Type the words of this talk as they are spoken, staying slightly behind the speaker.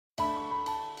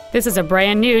This is a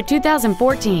brand new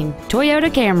 2014 Toyota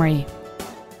Camry.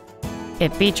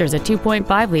 It features a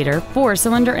 2.5-liter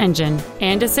four-cylinder engine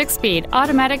and a 6-speed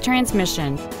automatic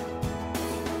transmission.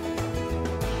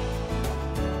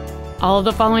 All of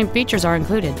the following features are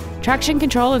included: traction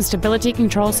control and stability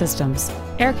control systems,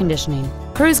 air conditioning,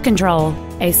 cruise control,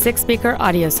 a 6-speaker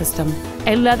audio system,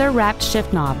 a leather-wrapped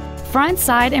shift knob, front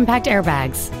side impact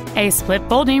airbags, a split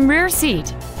folding rear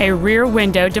seat, a rear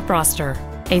window defroster,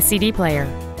 a CD player,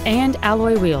 and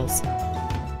alloy wheels.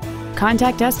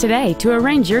 Contact us today to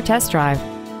arrange your test drive.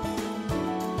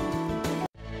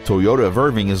 Toyota of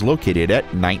Irving is located at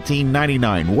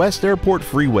 1999 West Airport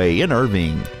Freeway in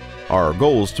Irving. Our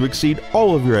goal is to exceed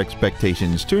all of your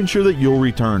expectations to ensure that you'll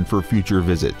return for future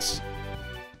visits.